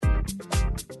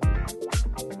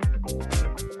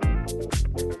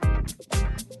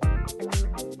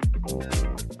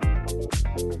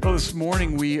This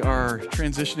morning we are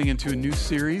transitioning into a new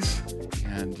series,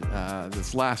 and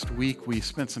this last week we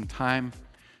spent some time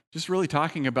just really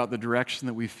talking about the direction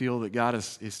that we feel that God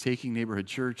is taking Neighborhood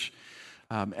Church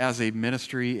as a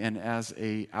ministry and as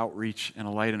a outreach and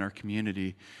a light in our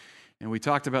community. And we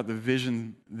talked about the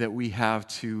vision that we have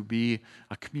to be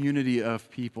a community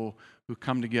of people who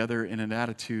come together in an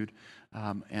attitude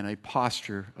and a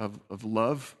posture of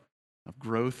love, of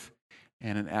growth,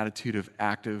 and an attitude of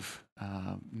active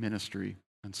ministry.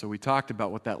 And so we talked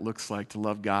about what that looks like to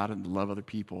love God and to love other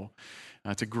people,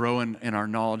 to grow in our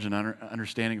knowledge and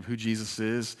understanding of who Jesus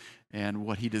is and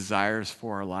what he desires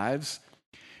for our lives,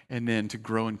 and then to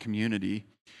grow in community.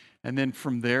 And then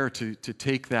from there to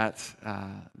take that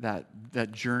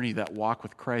journey, that walk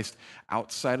with Christ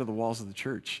outside of the walls of the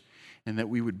church, and that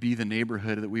we would be the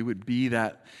neighborhood, that we would be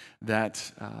that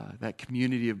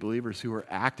community of believers who are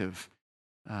active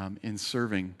in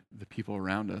serving the people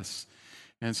around us.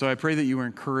 And so I pray that you were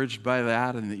encouraged by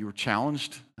that and that you were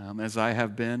challenged, as I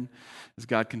have been, as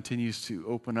God continues to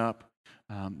open up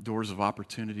doors of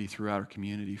opportunity throughout our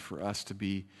community for us to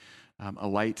be a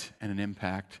light and an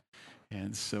impact.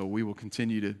 And so we will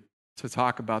continue to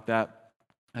talk about that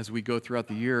as we go throughout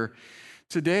the year.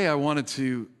 Today I wanted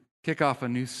to kick off a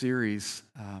new series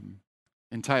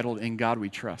entitled In God We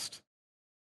Trust.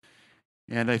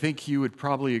 And I think you would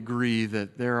probably agree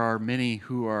that there are many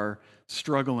who are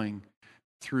struggling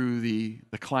through the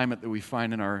climate that we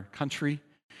find in our country,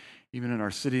 even in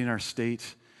our city and our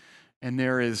state. And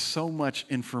there is so much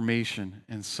information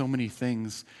and so many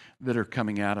things that are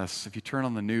coming at us. If you turn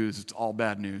on the news, it's all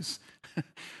bad news,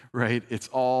 right?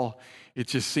 It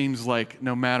just seems like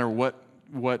no matter what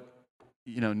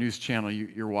news channel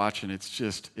you're watching,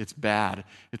 it's bad.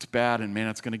 It's bad, and man,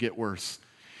 it's going to get worse.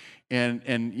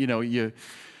 And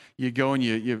you go and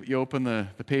you open the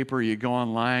paper, you go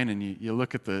online, and you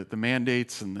look at the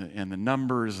mandates and the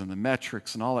numbers and the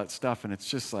metrics and all that stuff, and it's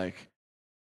just like,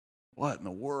 what in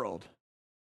the world?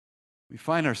 We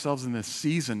find ourselves in this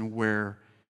season where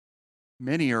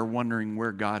many are wondering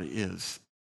where God is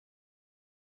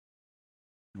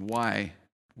and why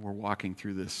we're walking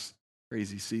through this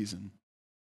crazy season.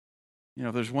 You know,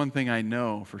 if there's one thing I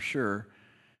know for sure,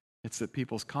 it's that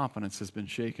people's confidence has been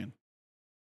shaken.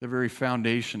 The very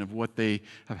foundation of what they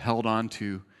have held on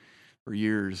to for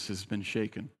years has been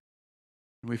shaken.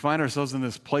 And we find ourselves in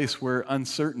this place where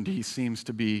uncertainty seems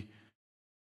to be,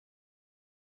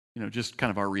 just kind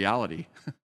of our reality.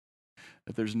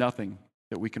 That there's nothing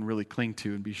that we can really cling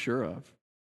to and be sure of.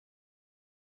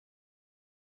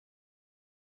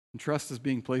 And trust is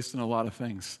being placed in a lot of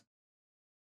things.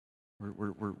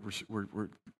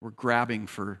 We're grabbing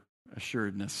for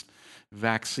assuredness,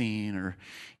 vaccine, or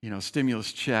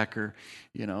stimulus check, or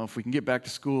if we can get back to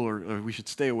school, or we should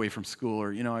stay away from school,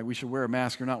 or we should wear a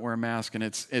mask or not wear a mask. And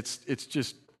it's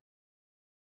just,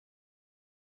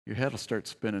 your head will start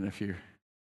spinning if you're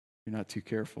not too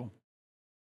careful.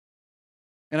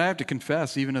 And I have to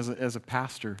confess, even as a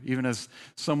pastor, even as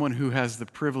someone who has the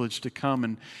privilege to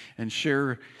come and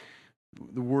share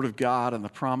the Word of God and the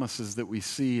promises that we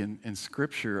see in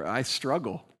Scripture, I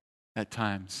struggle at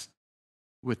times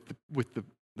with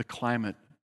the climate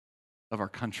of our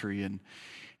country and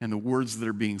the words that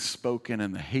are being spoken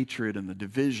and the hatred and the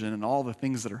division and all the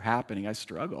things that are happening. I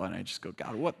struggle, and I just go,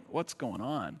 God, what's going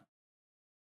on?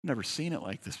 I've never seen it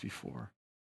like this before.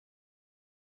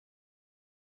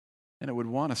 And it would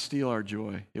want to steal our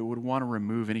joy. It would want to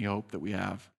remove any hope that we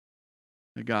have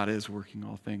that God is working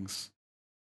all things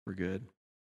for good.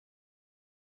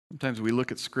 Sometimes we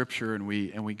look at Scripture and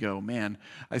we go, man,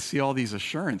 I see all these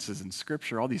assurances in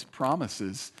Scripture, all these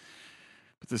promises,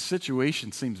 but the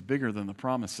situation seems bigger than the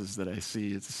promises that I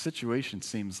see. The situation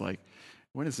seems like,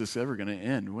 when is this ever going to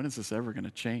end? When is this ever going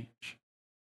to change?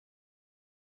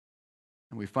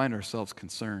 And we find ourselves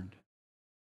concerned.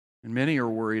 And many are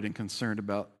worried and concerned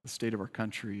about the state of our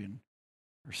country and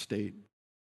our state,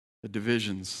 the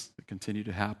divisions that continue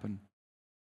to happen.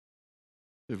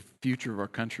 The future of our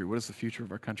country. What does the future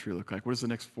of our country look like? What does the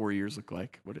next 4 years look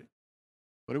like? What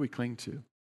do we cling to?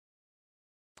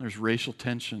 There's racial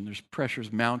tension. There's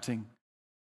pressures mounting.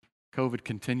 COVID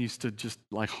continues to just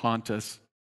haunt us,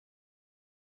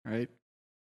 right?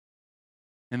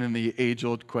 And then the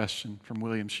age-old question from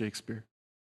William Shakespeare: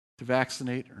 to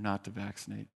vaccinate or not to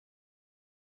vaccinate?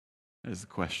 That is the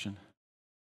question.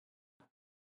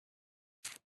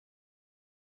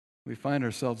 We find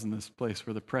ourselves in this place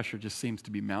where the pressure just seems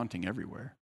to be mounting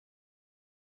everywhere.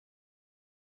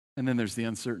 And then there's the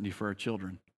uncertainty for our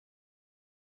children.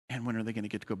 And when are they going to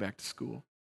get to go back to school?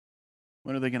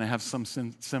 When are they going to have some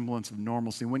semblance of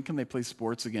normalcy? When can they play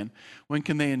sports again? When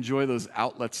can they enjoy those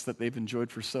outlets that they've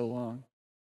enjoyed for so long?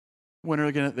 When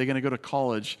are they going to go to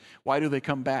college? Why do they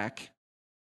come back?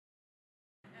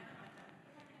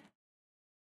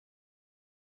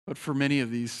 But for many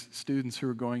of these students who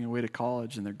are going away to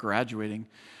college and they're graduating,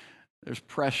 there's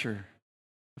pressure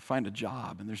to find a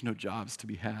job, and there's no jobs to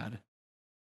be had.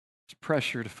 There's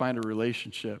pressure to find a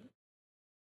relationship,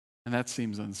 and that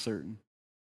seems uncertain.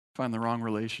 Find the wrong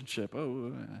relationship.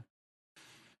 You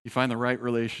find the right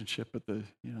relationship at the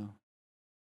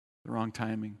wrong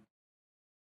timing.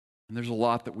 And there's a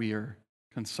lot that we are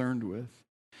concerned with.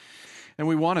 And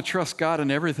we want to trust God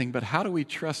in everything, but how do we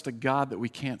trust a God that we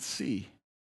can't see?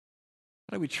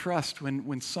 How do we trust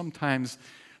when sometimes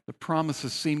the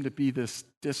promises seem to be this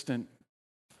distant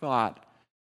thought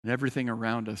and everything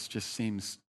around us just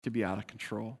seems to be out of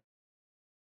control?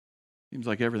 Seems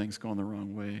like everything's going the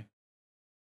wrong way.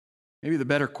 Maybe the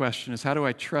better question is, how do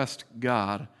I trust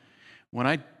God when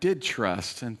I did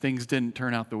trust and things didn't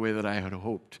turn out the way that I had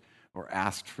hoped or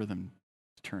asked for them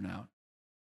to turn out?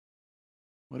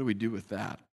 What do we do with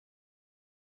that?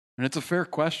 And it's a fair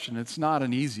question. It's not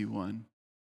an easy one.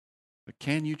 But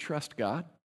can you trust God?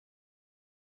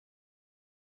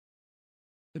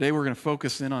 Today we're going to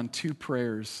focus in on two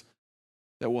prayers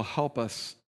that will help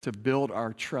us to build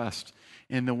our trust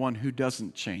in the one who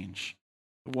doesn't change,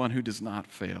 the one who does not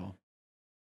fail.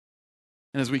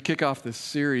 And as we kick off this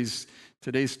series,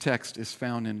 today's text is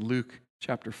found in Luke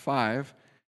chapter 5. If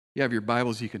you have your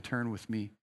Bibles, you can turn with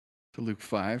me to Luke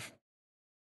 5.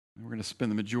 And we're going to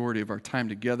spend the majority of our time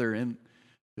together in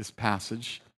this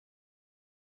passage.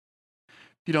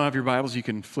 If you don't have your Bibles, you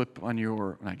can flip on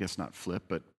I guess not flip,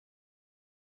 but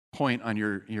point on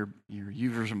your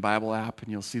YouVersion Bible app,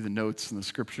 and you'll see the notes and the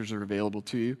scriptures are available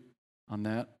to you on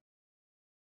that.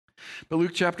 But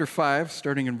Luke chapter 5,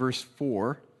 starting in verse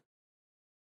 4,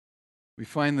 we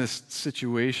find this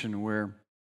situation where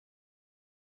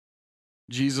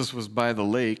Jesus was by the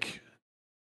lake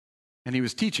and he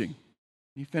was teaching.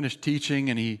 He finished teaching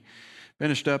and he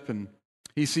finished up and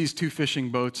he sees two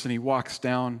fishing boats and he walks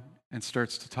down and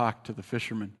starts to talk to the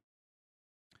fishermen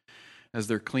as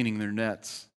they're cleaning their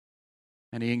nets.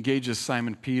 And he engages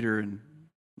Simon Peter in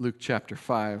Luke chapter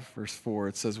 5, verse 4.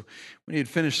 It says, when he had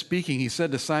finished speaking, he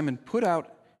said to Simon, "Put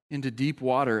out into deep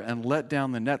water and let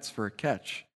down the nets for a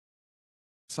catch."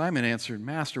 Simon answered,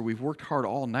 "Master, we've worked hard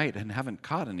all night and haven't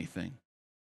caught anything.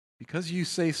 Because you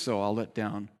say so, I'll let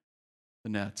down the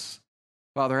nets."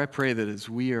 Father, I pray that as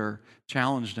we are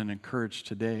challenged and encouraged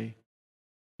today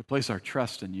to place our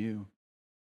trust in you,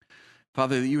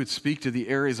 Father, that you would speak to the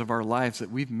areas of our lives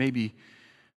that we've maybe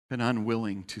been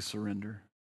unwilling to surrender.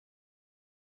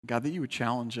 God, that you would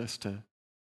challenge us to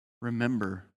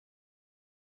remember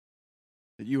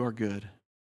that you are good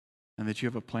and that you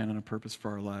have a plan and a purpose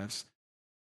for our lives.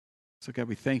 So God,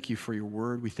 we thank you for your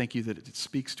word. We thank you that it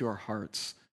speaks to our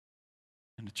hearts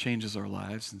and it changes our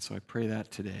lives. And so I pray that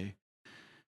today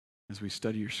as we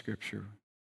study your scripture.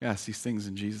 I ask these things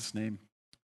in Jesus' name.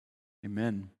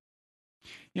 Amen.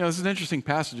 You know, this is an interesting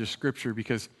passage of scripture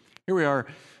because here we are,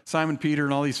 Simon Peter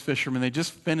and all these fishermen, they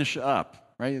just finish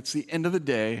up, right? It's the end of the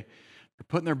day. They're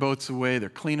putting their boats away. They're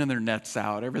cleaning their nets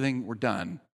out. Everything, we're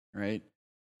done, right?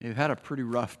 They've had a pretty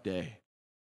rough day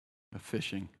of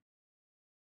fishing.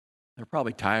 They're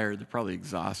probably tired. They're probably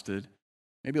exhausted,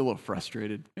 maybe a little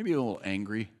frustrated, maybe a little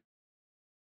angry.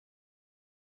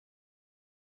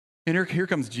 And here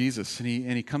comes Jesus, and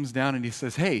he comes down and he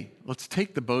says, "Hey, let's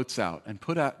take the boats out and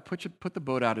put the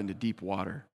boat out into deep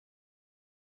water."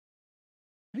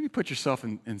 Maybe put yourself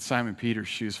in Simon Peter's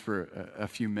shoes for a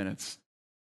few minutes.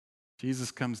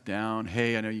 Jesus comes down.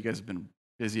 "Hey, I know you guys have been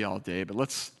busy all day, but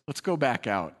let's go back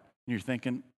out." And you're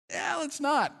thinking, "Yeah, let's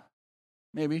not."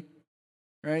 Maybe,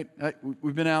 right?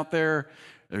 We've been out there.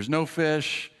 There's no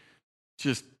fish.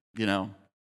 Just, And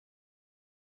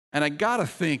I got to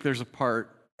think there's a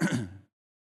part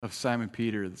of Simon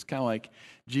Peter that's kind of like,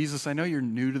 "Jesus, I know you're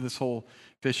new to this whole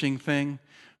fishing thing,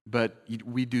 but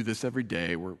we do this every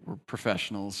day. We're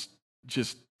professionals.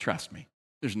 Just trust me.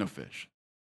 There's no fish."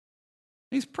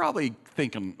 He's probably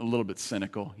thinking a little bit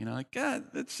cynical, like,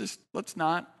 let's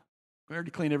not. We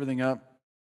already cleaned everything up.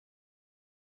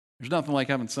 There's nothing like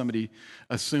having somebody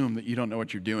assume that you don't know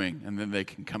what you're doing, and then they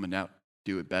can come and out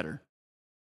do it better.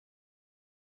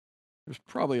 There's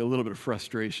probably a little bit of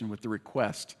frustration with the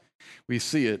request. We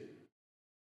see it.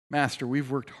 "Master, we've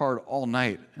worked hard all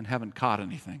night and haven't caught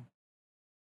anything.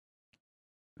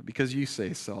 But because you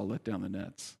say so, I'll let down the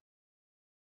nets."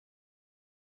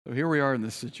 So here we are in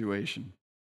this situation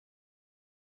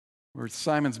where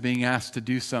Simon's being asked to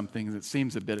do something that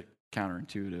seems a bit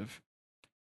counterintuitive.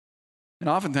 And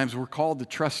oftentimes we're called to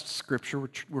trust Scripture.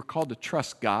 We're called to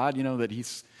trust God,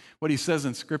 that what he says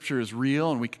in Scripture is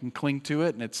real and we can cling to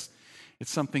it, and it's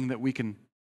It's something that we can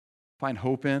find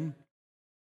hope in.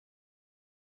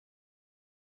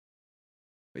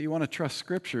 But you want to trust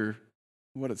Scripture,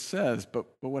 what it says, but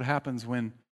what happens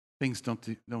when things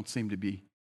don't seem to be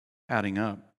adding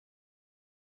up?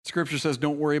 Scripture says,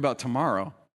 don't worry about tomorrow.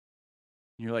 And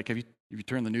you're like, have you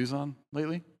turned the news on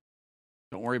lately?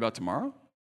 Don't worry about tomorrow?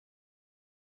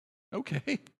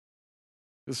 Okay.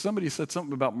 Because somebody said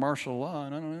something about martial law,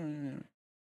 and I don't know.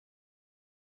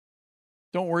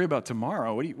 Don't worry about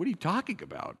tomorrow. What are you talking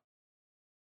about?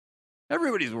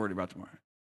 Everybody's worried about tomorrow.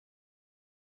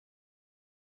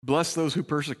 Bless those who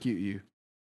persecute you.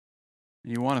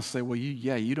 And you want to say, well,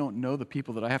 you don't know the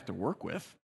people that I have to work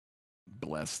with.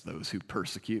 Bless those who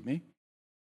persecute me.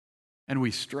 And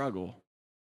we struggle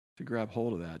to grab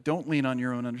hold of that. Don't lean on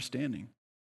your own understanding.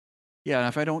 Yeah, and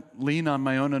if I don't lean on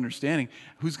my own understanding,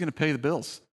 who's going to pay the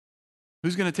bills?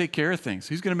 Who's going to take care of things?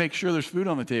 Who's going to make sure there's food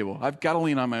on the table? I've got to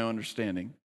lean on my own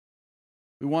understanding.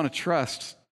 We want to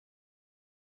trust,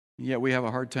 and yet we have a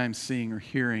hard time seeing or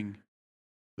hearing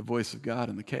the voice of God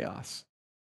in the chaos.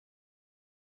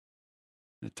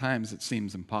 And at times it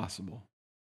seems impossible.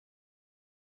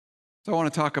 So I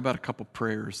want to talk about a couple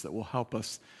prayers that will help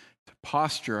us to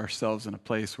posture ourselves in a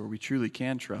place where we truly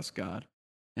can trust God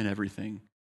in everything,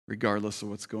 regardless of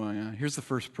what's going on. Here's the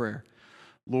first prayer.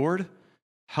 Lord,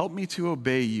 help me to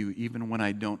obey you even when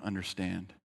I don't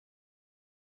understand.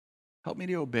 Help me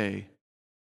to obey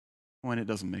when it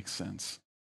doesn't make sense.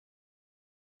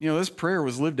 You know, this prayer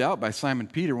was lived out by Simon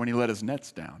Peter when he let his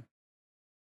nets down.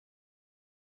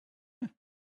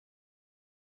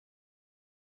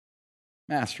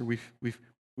 Master,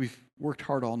 we've worked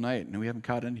hard all night and we haven't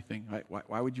caught anything.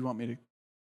 Why would you want me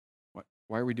to?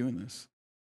 Why are we doing this?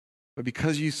 But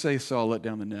because you say so, I'll let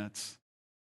down the nets.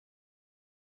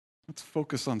 Let's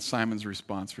focus on Simon's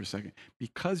response for a second.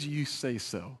 Because you say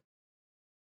so,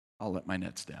 I'll let my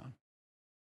nets down.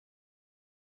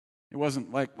 It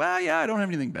wasn't like, well, yeah, I don't have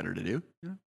anything better to do. You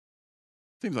know?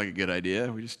 Seems like a good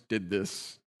idea. We just did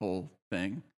this whole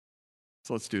thing,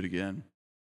 so let's do it again.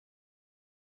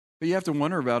 But you have to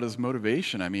wonder about his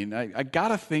motivation. I mean, I got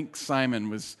to think Simon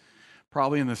was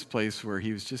probably in this place where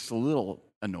he was just a little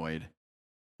annoyed.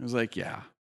 He was like, yeah,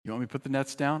 you want me to put the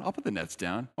nets down? I'll put the nets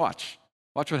down. Watch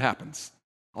what happens.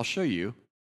 I'll show you.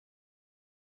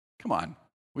 Come on.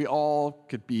 We all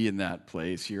could be in that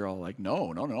place. You're all like,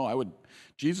 no,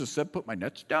 Jesus said, put my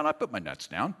nets down. I put my nets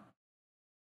down.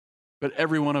 But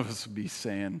every one of us would be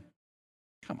saying,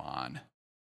 come on.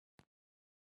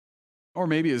 Or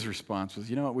maybe his response was,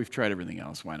 you know what, we've tried everything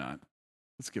else. Why not?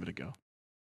 Let's give it a go.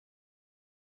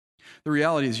 The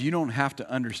reality is you don't have to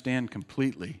understand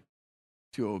completely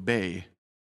to obey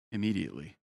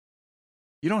immediately.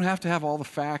 You don't have to have all the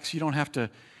facts. You don't have to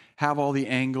have all the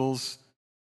angles.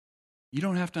 You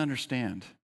don't have to understand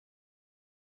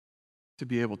to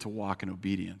be able to walk in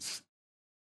obedience.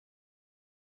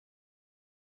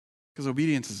 Because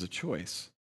obedience is a choice.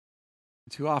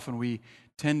 Too often we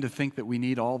tend to think that we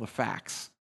need all the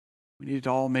facts. We need it to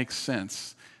all make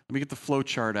sense. Let me get the flow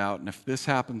chart out, and if this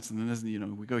happens, and then this,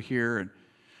 we go here.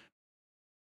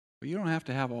 But you don't have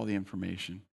to have all the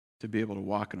information to be able to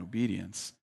walk in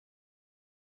obedience.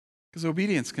 Because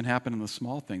obedience can happen in the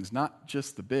small things, not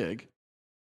just the big.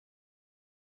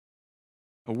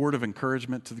 A word of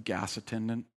encouragement to the gas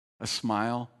attendant, a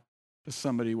smile to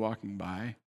somebody walking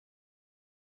by.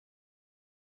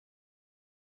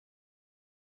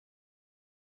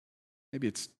 Maybe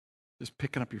it's just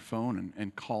picking up your phone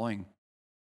and calling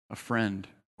a friend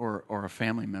or a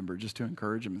family member just to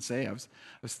encourage them and say, I was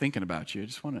thinking about you. I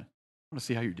just want to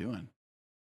see how you're doing.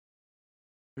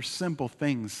 There's simple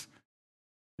things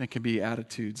that can be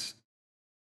attitudes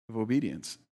of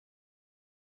obedience.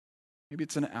 Maybe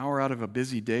it's an hour out of a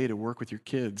busy day to work with your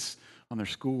kids on their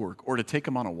schoolwork or to take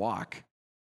them on a walk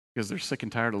because they're sick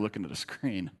and tired of looking at a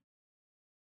screen.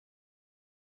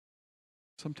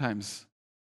 Sometimes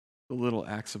the little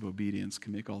acts of obedience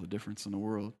can make all the difference in the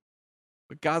world.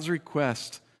 But God's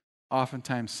request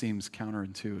oftentimes seems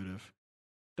counterintuitive.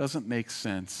 Doesn't make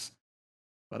sense,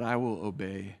 but I will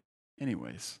obey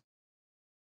anyways.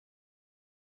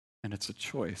 And it's a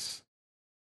choice.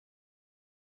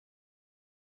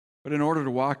 But in order to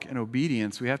walk in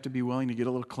obedience, we have to be willing to get a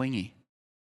little clingy.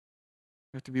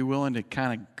 We have to be willing to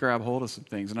kind of grab hold of some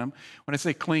things. And when I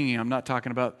say clingy, I'm not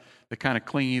talking about the kind of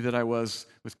clingy that I was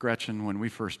with Gretchen when we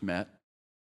first met.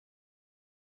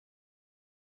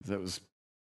 That was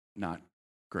not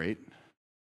great.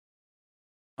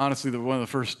 Honestly, one of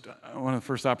the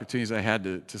first opportunities I had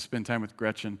to spend time with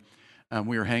Gretchen,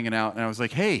 we were hanging out, and I was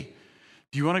like, "Hey,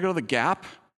 do you want to go to the Gap?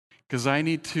 Because I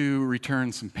need to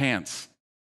return some pants."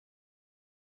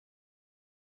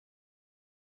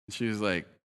 She was like,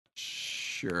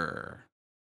 sure.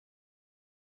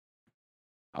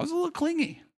 I was a little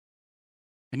clingy.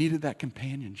 I needed that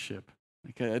companionship.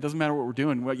 Like, it doesn't matter what we're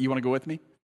doing. What, you want to go with me?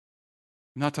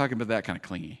 I'm not talking about that kind of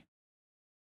clingy.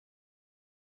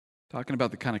 I'm talking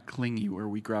about the kind of clingy where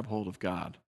we grab hold of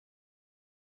God.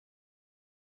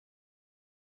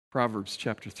 Proverbs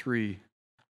chapter 3,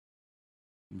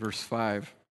 verse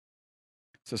 5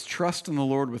 says, trust in the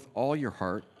Lord with all your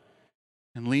heart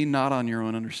and lean not on your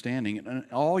own understanding. And in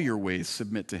all your ways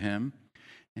submit to him,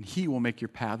 and he will make your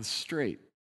paths straight.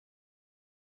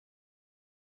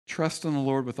 Trust in the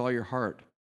Lord with all your heart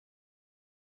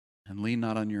and lean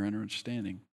not on your own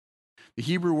understanding. The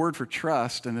Hebrew word for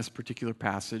trust in this particular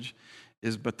passage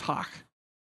is batak.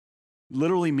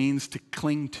 Literally means to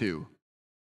cling to.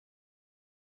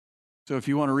 So if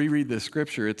you want to reread this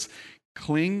scripture, it's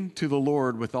cling to the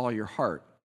Lord with all your heart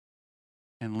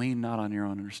and lean not on your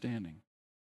own understanding.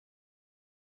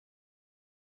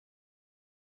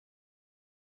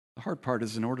 The hard part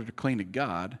is in order to cling to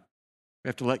God, we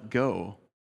have to let go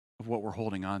of what we're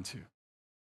holding on to.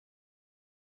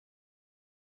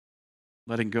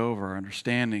 Letting go of our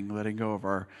understanding, letting go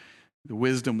of the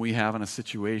wisdom we have in a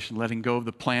situation, letting go of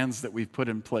the plans that we've put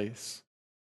in place.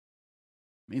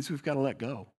 It means we've got to let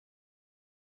go.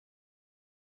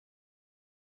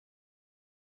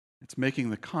 It's making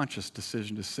the conscious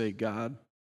decision to say, God,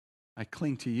 I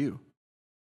cling to you.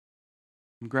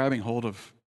 I'm grabbing hold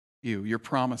of you, your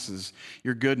promises,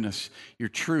 your goodness, your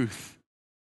truth.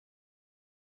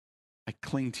 I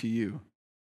cling to you.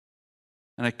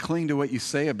 And I cling to what you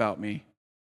say about me,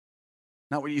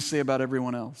 not what you say about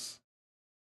everyone else.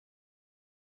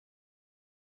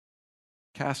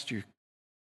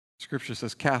 Scripture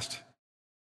says, cast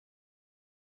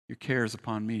your cares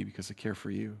upon me because I care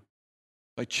for you.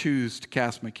 I choose to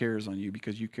cast my cares on you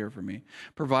because you care for me.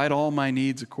 Provide all my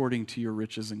needs according to your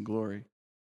riches and glory.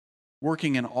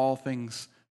 Working in all things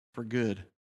for good.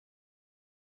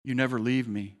 You never leave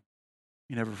me.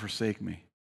 You never forsake me.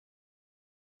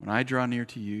 When I draw near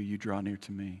to you, you draw near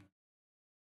to me.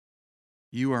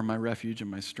 You are my refuge and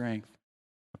my strength,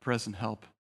 a present help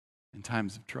in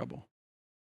times of trouble.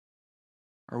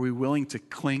 Are we willing to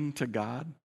cling to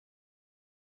God,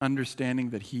 understanding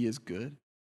that he is good?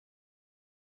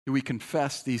 Do we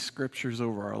confess these scriptures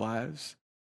over our lives?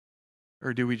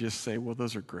 Or do we just say, well,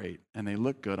 those are great, and they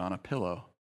look good on a pillow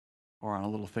or on a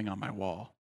little thing on my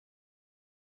wall?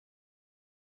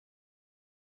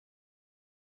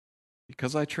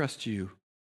 Because I trust you,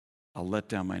 I'll let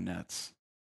down my nets.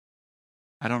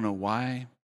 I don't know why,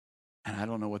 and I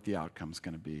don't know what the outcome's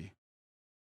going to be.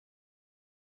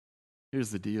 Here's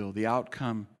the deal. The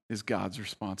outcome is God's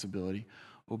responsibility.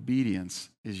 Obedience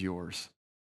is yours.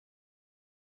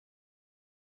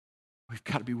 We've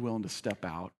got to be willing to step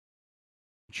out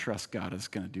and trust God is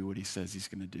going to do what he says he's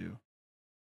going to do.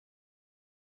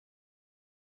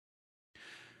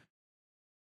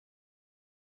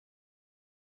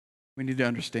 We need to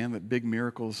understand that big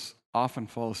miracles often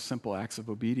follow simple acts of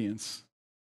obedience.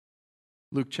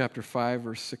 Luke chapter 5,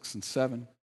 verse 6 and 7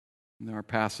 in our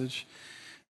passage.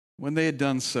 When they had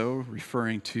done so,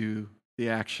 referring to the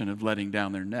action of letting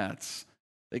down their nets,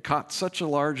 they caught such a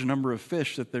large number of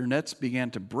fish that their nets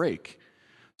began to break.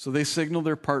 So they signaled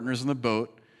their partners in the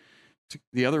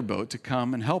other boat, to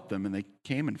come and help them. And they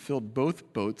came and filled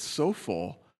both boats so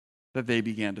full that they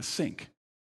began to sink.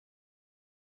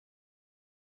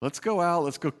 Let's go out,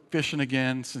 let's go fishing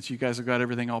again, since you guys have got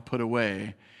everything all put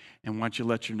away. And why don't you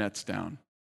let your nets down?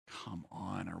 Come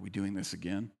on, are we doing this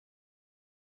again?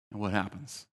 And what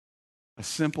happens? A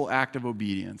simple act of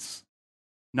obedience,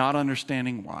 not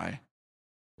understanding why.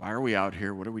 Why are we out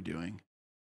here? What are we doing?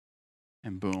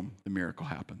 And boom, the miracle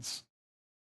happens.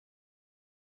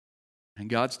 And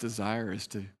God's desire is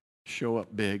to show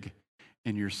up big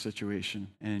in your situation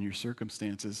and in your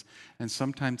circumstances. And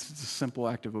sometimes it's a simple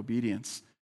act of obedience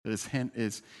that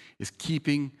is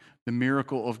keeping the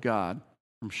miracle of God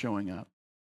from showing up.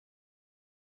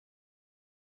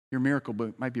 Your miracle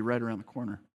might be right around the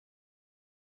corner.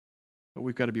 But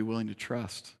we've got to be willing to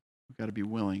trust. We've got to be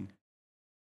willing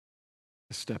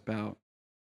to step out.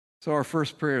 So our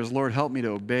first prayer is, Lord, help me to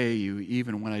obey you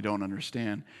even when I don't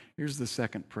understand. Here's the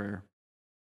second prayer.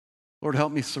 Lord,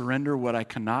 help me surrender what I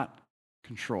cannot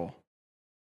control.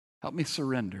 Help me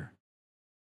surrender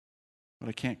what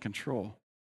I can't control.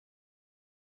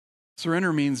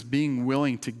 Surrender means being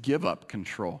willing to give up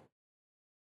control.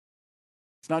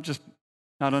 It's not just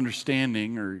not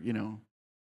understanding or,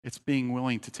 it's being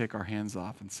willing to take our hands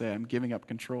off and say, I'm giving up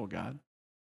control, God.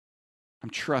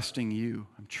 I'm trusting you.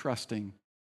 I'm trusting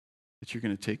that you're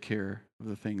going to take care of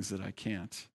the things that I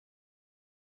can't.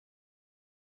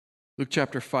 Luke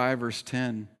chapter 5, verse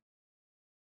 10.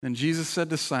 Then Jesus said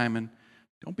to Simon,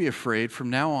 "Don't be afraid. From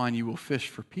now on, you will fish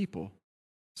for people."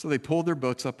 So they pulled their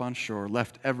boats up on shore,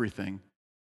 left everything,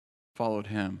 followed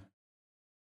him.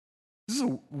 This is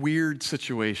a weird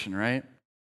situation, right?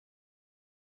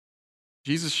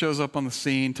 Jesus shows up on the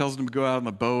scene, tells them to go out on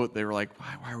the boat. They were like,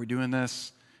 why are we doing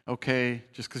this? Okay,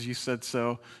 just because you said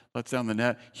so. Let's down the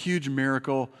net. Huge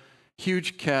miracle,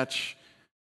 huge catch,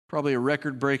 probably a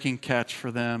record-breaking catch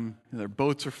for them. Their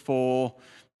boats are full.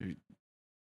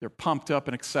 They're pumped up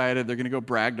and excited. They're going to go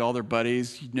brag to all their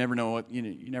buddies. You never know what, you're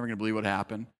never going to believe what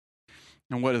happened.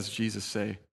 And what does Jesus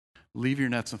say? Leave your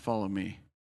nets and follow me.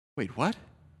 Wait, what?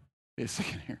 Wait a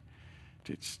second here.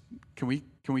 Can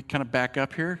we kind of back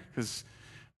up here? Because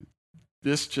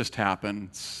this just happened,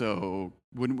 so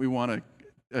wouldn't we want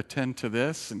to attend to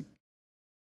this? And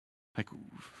like,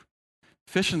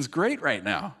 fishing's great right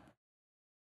now.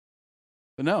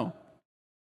 But no.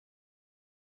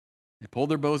 They pulled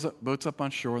their boats up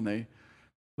on shore and they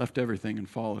left everything and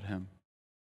followed him.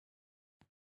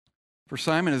 For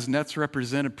Simon, his nets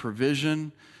represented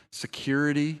provision,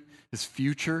 security, his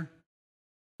future.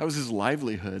 That was his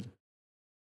livelihood.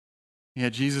 Yeah,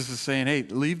 Jesus is saying, hey,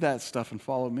 leave that stuff and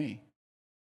follow me.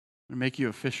 I'm going to make you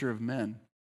a fisher of men.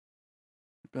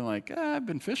 I've been like, I've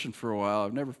been fishing for a while.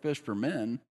 I've never fished for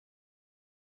men.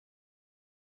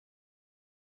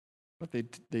 But they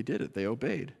did it. They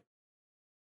obeyed.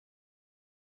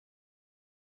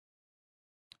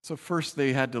 So first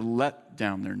they had to let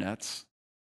down their nets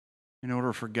in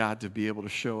order for God to be able to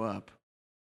show up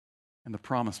and the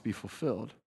promise be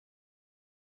fulfilled.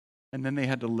 And then they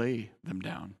had to lay them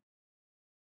down.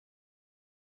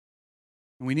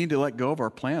 And we need to let go of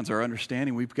our plans, our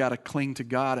understanding. We've got to cling to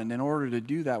God, and in order to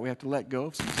do that, we have to let go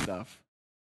of some stuff.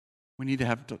 We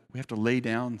have to lay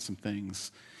down some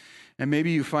things. And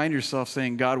maybe you find yourself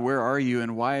saying, God, where are you,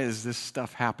 and why is this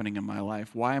stuff happening in my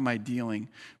life? Why am I dealing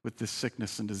with this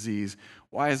sickness and disease?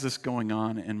 Why is this going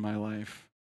on in my life?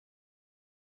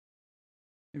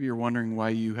 Maybe you're wondering why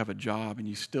you have a job and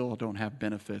you still don't have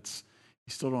benefits.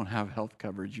 You still don't have health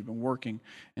coverage. You've been working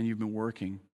and you've been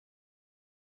working,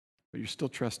 but you're still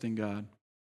trusting God.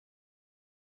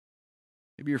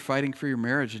 Maybe you're fighting for your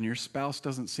marriage and your spouse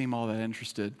doesn't seem all that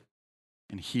interested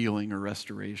in healing or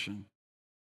restoration.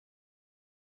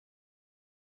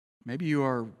 Maybe you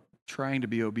are trying to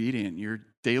be obedient. You're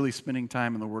daily spending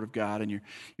time in the Word of God and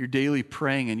you're daily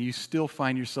praying, and you still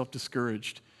find yourself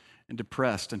discouraged and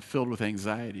depressed and filled with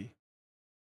anxiety.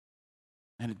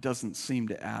 And it doesn't seem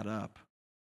to add up.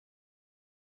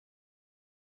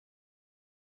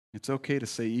 It's okay to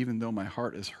say, even though my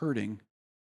heart is hurting,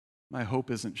 my hope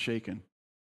isn't shaken.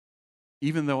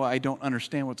 Even though I don't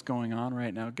understand what's going on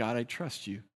right now, God, I trust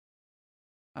you.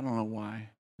 I don't know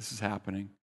why this is happening,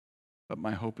 but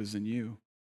my hope is in you.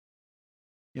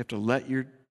 You have to let your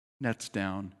nets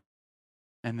down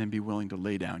and then be willing to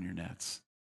lay down your nets.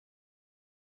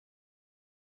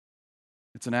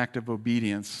 It's an act of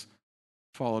obedience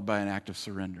followed by an act of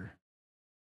surrender.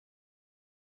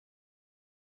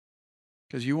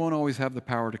 Because you won't always have the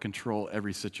power to control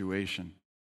every situation.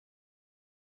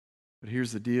 But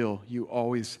here's the deal, you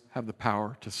always have the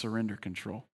power to surrender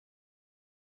control.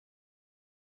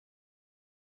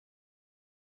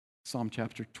 Psalm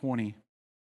chapter 20,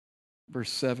 verse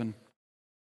 7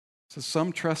 says,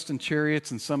 some trust in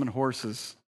chariots and some in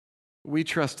horses. We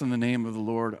trust in the name of the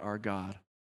Lord our God.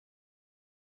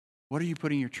 What are you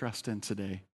putting your trust in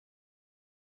today?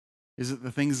 Is it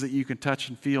the things that you can touch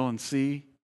and feel and see?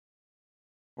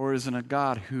 Or is it a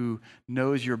God who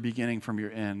knows your beginning from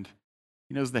your end?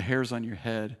 He knows the hairs on your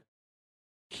head.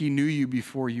 He knew you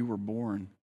before you were born.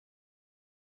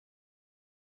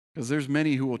 Because there's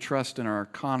many who will trust in our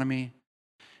economy,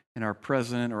 in our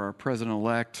president or our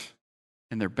president-elect,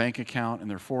 in their bank account, in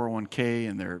their 401k,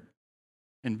 in their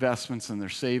investments and their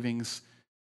savings,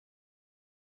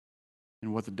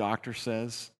 and what the doctor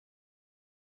says.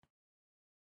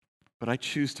 But I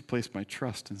choose to place my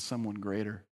trust in someone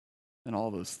greater than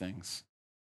all those things.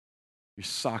 You're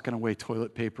socking away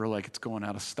toilet paper like it's going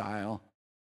out of style.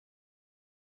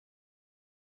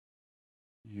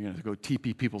 You're going to go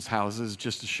TP people's houses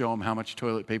just to show them how much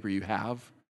toilet paper you have.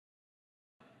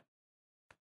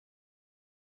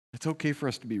 It's okay for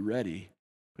us to be ready,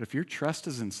 but if your trust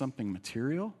is in something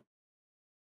material,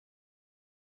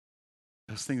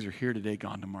 those things are here today,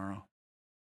 gone tomorrow.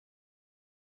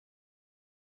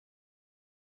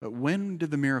 But when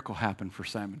did the miracle happen for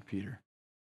Simon Peter?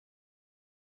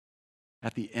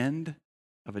 At the end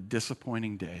of a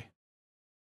disappointing day.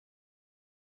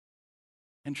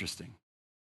 Interesting.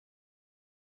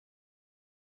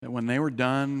 That when they were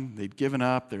done, they'd given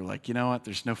up. They're like, you know what?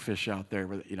 There's no fish out there.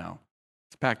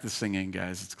 Let's pack this thing in,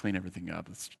 guys. Let's clean everything up.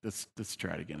 Let's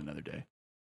try it again another day.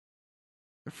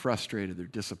 They're frustrated. They're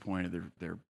disappointed.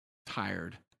 They're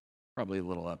tired, probably a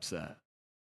little upset.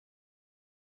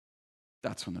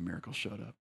 That's when the miracle showed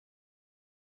up.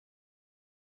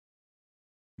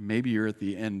 Maybe you're at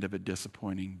the end of a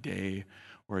disappointing day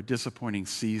or a disappointing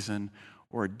season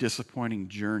or a disappointing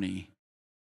journey,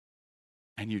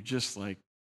 and you're just like,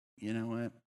 you know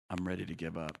what? I'm ready to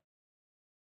give up.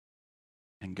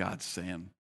 And God's saying,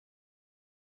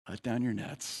 let down your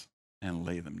nets and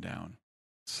lay them down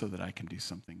so that I can do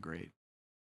something great.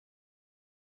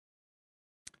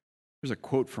 There's a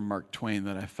quote from Mark Twain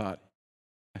that I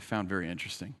found very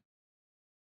interesting.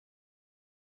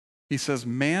 He says,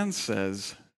 man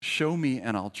says, show me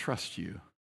and I'll trust you.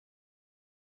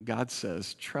 God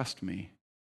says, trust me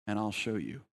and I'll show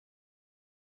you.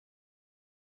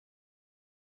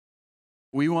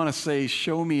 We want to say,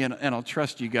 show me and I'll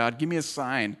trust you, God. Give me a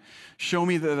sign. Show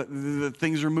me that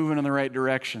things are moving in the right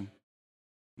direction.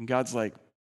 And God's like,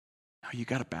 no, you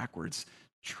got it backwards.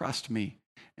 Trust me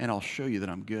and I'll show you that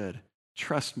I'm good.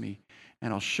 Trust me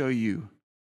and I'll show you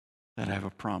that I have a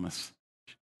promise.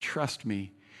 Trust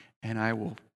me and I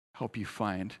will help you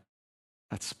find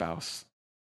that spouse.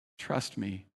 Trust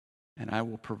me and I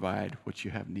will provide what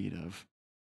you have need of.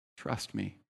 Trust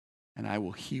me and I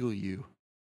will heal you.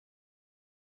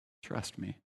 Trust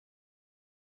me.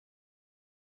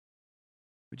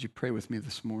 Would you pray with me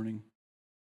this morning?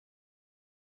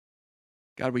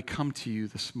 God, we come to you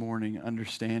this morning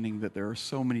understanding that there are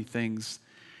so many things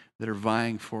that are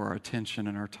vying for our attention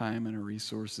and our time and our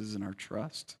resources and our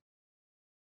trust.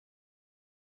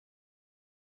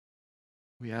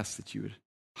 We ask that you would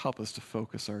help us to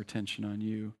focus our attention on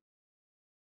you.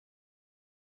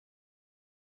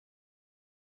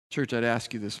 Church, I'd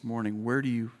ask you this morning, where do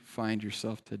you find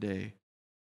yourself today?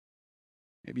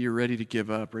 Maybe you're ready to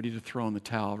give up, ready to throw in the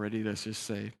towel, ready to just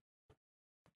say,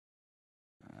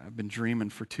 I've been dreaming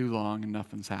for too long and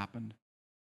nothing's happened.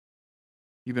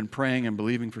 You've been praying and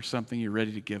believing for something, you're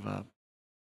ready to give up.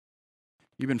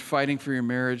 You've been fighting for your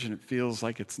marriage and it feels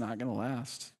like it's not going to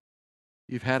last.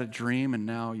 You've had a dream and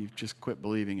now you've just quit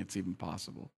believing it's even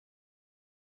possible.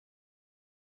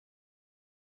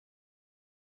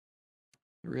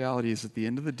 The reality is, at the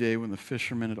end of the day, when the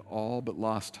fishermen had all but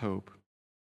lost hope,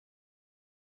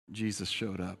 Jesus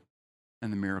showed up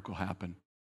and the miracle happened.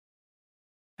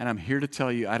 And I'm here to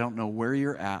tell you, I don't know where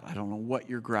you're at. I don't know what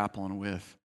you're grappling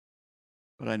with.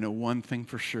 But I know one thing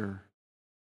for sure.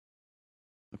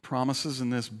 The promises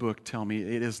in this book tell me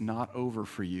it is not over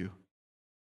for you.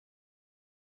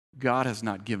 God has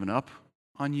not given up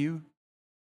on you.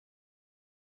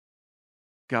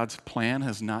 God's plan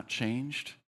has not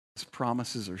changed. His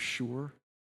promises are sure.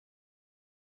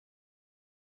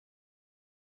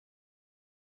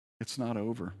 It's not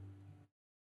over.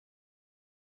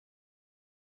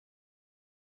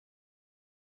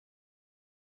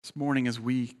 This morning, as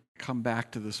we come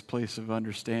back to this place of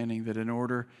understanding that in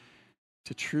order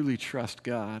to truly trust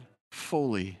God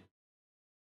fully,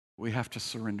 we have to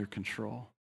surrender control.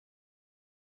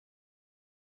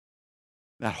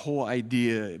 That whole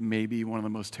idea may be one of the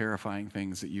most terrifying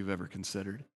things that you've ever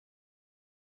considered.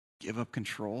 Give up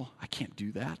control? I can't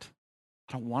do that.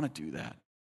 I don't want to do that.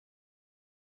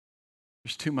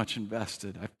 There's too much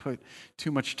invested. I've put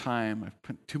too much time. I've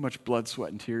put too much blood,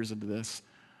 sweat, and tears into this.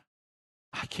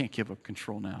 I can't give up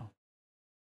control now.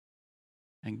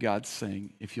 And God's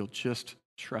saying, if you'll just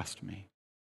trust me.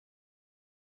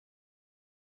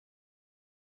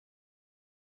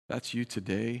 That's you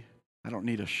today. I don't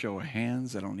need a show of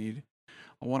hands. I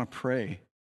want to pray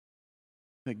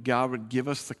that God would give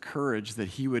us the courage, that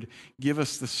he would give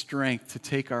us the strength to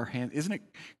take our hands. Isn't it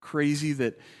crazy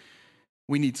that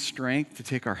we need strength to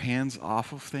take our hands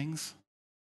off of things?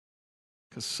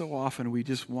 Because so often we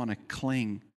just want to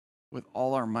cling with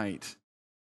all our might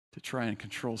to try and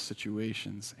control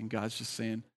situations. And God's just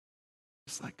saying,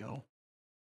 just let go.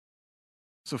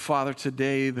 So, Father,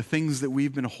 today, the things that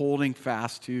we've been holding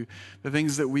fast to, the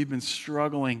things that we've been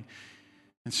struggling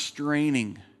and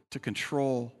straining to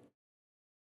control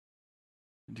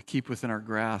and to keep within our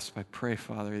grasp, I pray,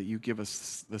 Father, that you give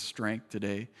us the strength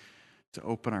today to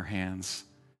open our hands,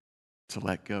 to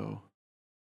let go.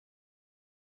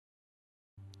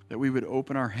 That we would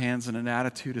open our hands in an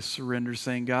attitude of surrender,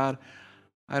 saying, God,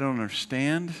 I don't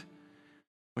understand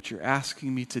what you're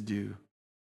asking me to do,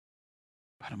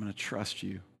 but I'm going to trust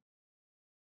you.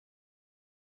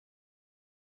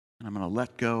 And I'm going to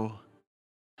let go,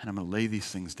 and I'm going to lay these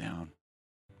things down.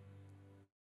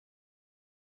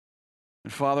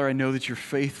 And Father, I know that you're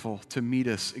faithful to meet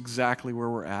us exactly where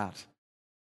we're at.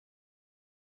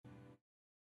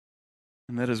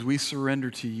 And that as we surrender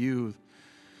to you,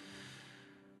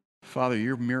 Father,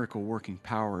 your miracle working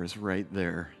power is right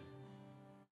there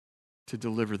to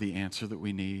deliver the answer that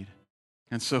we need.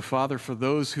 And so, Father, for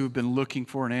those who've been looking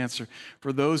for an answer,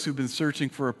 for those who've been searching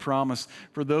for a promise,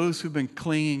 for those who've been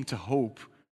clinging to hope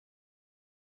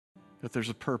that there's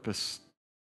a purpose,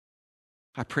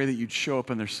 I pray that you'd show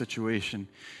up in their situation.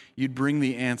 You'd bring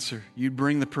the answer. You'd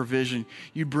bring the provision.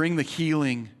 You'd bring the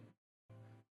healing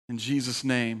in Jesus'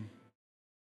 name.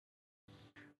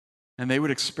 And they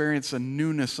would experience a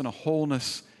newness and a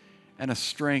wholeness and a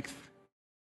strength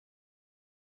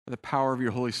by the power of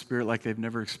your Holy Spirit like they've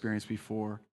never experienced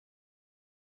before.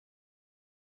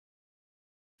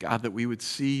 God, that we would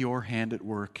see your hand at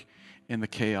work in the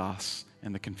chaos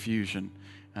and the confusion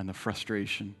and the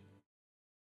frustration.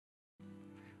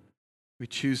 We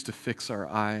choose to fix our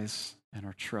eyes and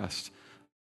our trust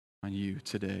on you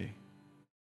today.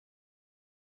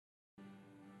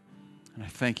 And I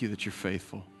thank you that you're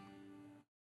faithful.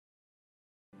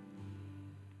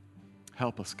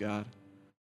 Help us, God.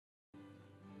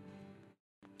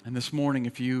 And this morning,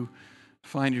 if you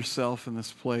find yourself in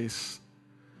this place,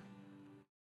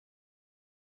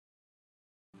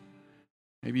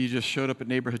 maybe you just showed up at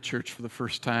Neighborhood Church for the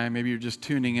first time, maybe you're just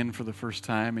tuning in for the first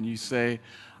time, and you say,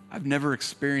 I've never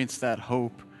experienced that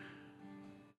hope.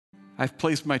 I've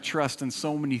placed my trust in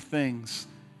so many things,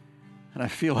 and I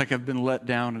feel like I've been let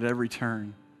down at every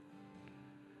turn.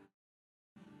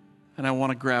 And I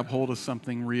want to grab hold of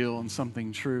something real and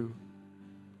something true.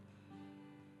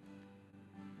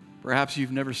 Perhaps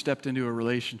you've never stepped into a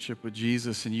relationship with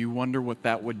Jesus and you wonder what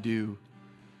that would do.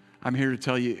 I'm here to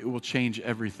tell you it will change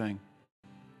everything.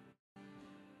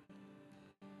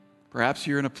 Perhaps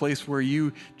you're in a place where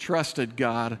you trusted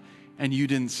God and you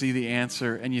didn't see the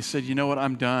answer and you said, you know what,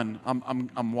 I'm done.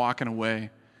 I'm walking away.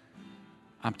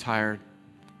 I'm tired.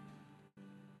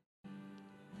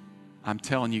 I'm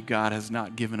telling you, God has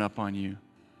not given up on you.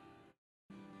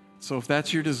 So if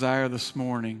that's your desire this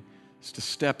morning, is to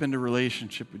step into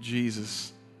relationship with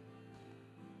Jesus.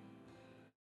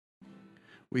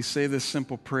 We say this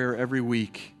simple prayer every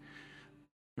week.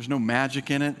 There's no magic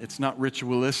in it. It's not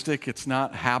ritualistic. It's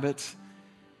not habit.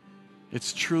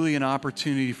 It's truly an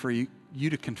opportunity for you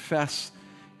to confess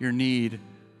your need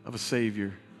of a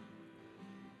Savior.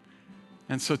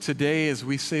 And so today, as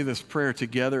we say this prayer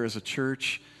together as a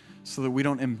church, so that we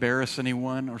don't embarrass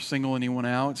anyone or single anyone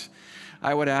out,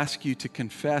 I would ask you to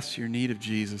confess your need of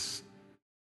Jesus.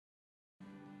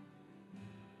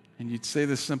 And you'd say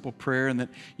this simple prayer and that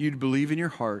you'd believe in your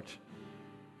heart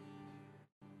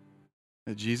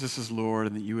that Jesus is Lord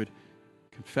and that you would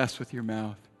confess with your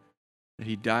mouth that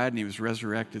he died and he was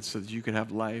resurrected so that you could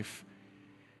have life.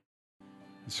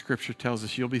 And Scripture tells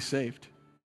us you'll be saved.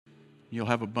 You'll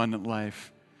have abundant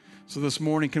life. So this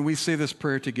morning, can we say this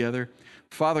prayer together?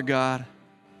 Father God,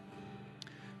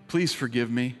 please forgive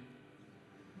me.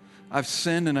 I've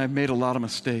sinned and I've made a lot of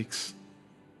mistakes.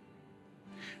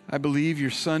 I believe your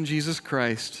Son, Jesus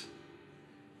Christ,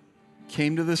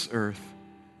 came to this earth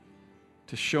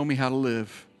to show me how to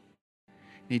live.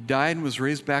 He died and was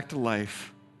raised back to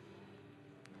life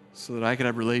so that I could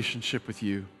have a relationship with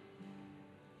you.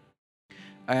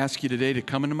 I ask you today to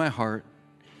come into my heart,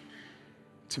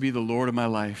 to be the Lord of my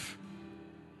life.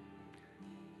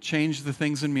 Change the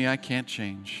things in me I can't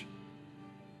change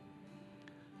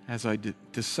as I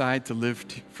decide to live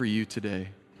for you today.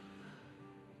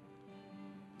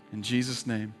 In Jesus'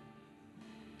 name,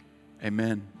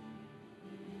 amen.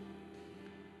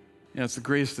 It's the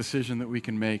greatest decision that we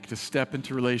can make, to step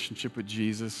into relationship with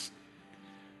Jesus,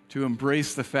 to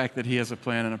embrace the fact that he has a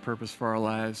plan and a purpose for our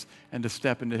lives, and to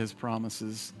step into his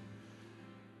promises.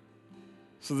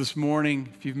 So this morning,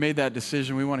 if you've made that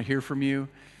decision, we want to hear from you.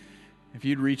 If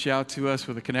you'd reach out to us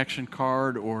with a connection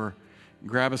card or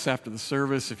grab us after the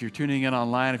service. If you're tuning in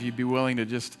online, if you'd be willing to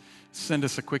just send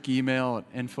us a quick email at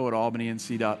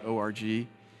info@albanync.org.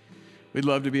 We'd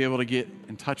love to be able to get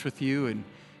in touch with you and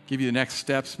give you the next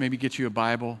steps, maybe get you a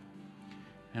Bible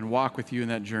and walk with you in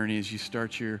that journey as you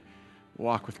start your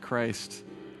walk with Christ.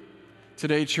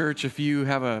 Today, church, if you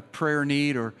have a prayer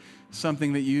need or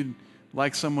something that you'd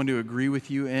like someone to agree with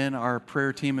you in, our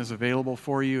prayer team is available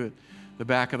for you at the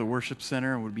back of the worship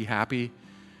center and would be happy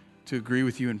to agree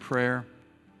with you in prayer.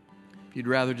 If you'd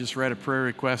rather just write a prayer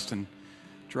request and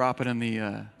drop it in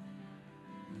the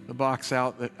box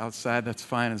outside, that's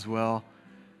fine as well.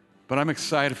 But I'm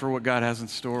excited for what God has in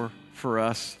store for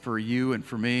us, for you and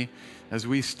for me, as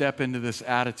we step into this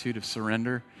attitude of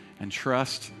surrender and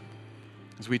trust.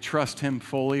 As we trust him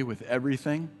fully with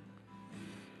everything,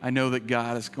 I know that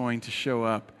God is going to show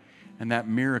up and that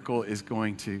miracle is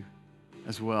going to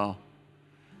as well.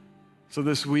 So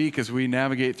this week, as we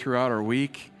navigate throughout our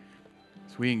week,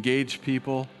 as we engage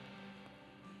people,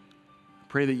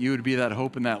 pray that you would be that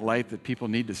hope and that light that people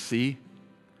need to see.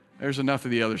 There's enough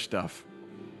of the other stuff.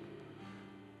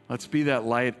 Let's be that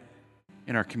light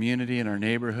in our community, in our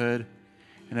neighborhood.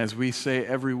 And as we say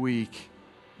every week,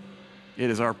 it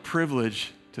is our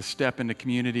privilege to step into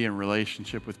community and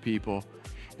relationship with people,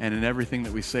 and in everything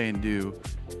that we say and do,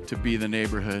 to be the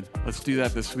neighborhood. Let's do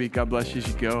that this week. God bless you as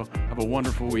you go. Have a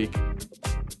wonderful week.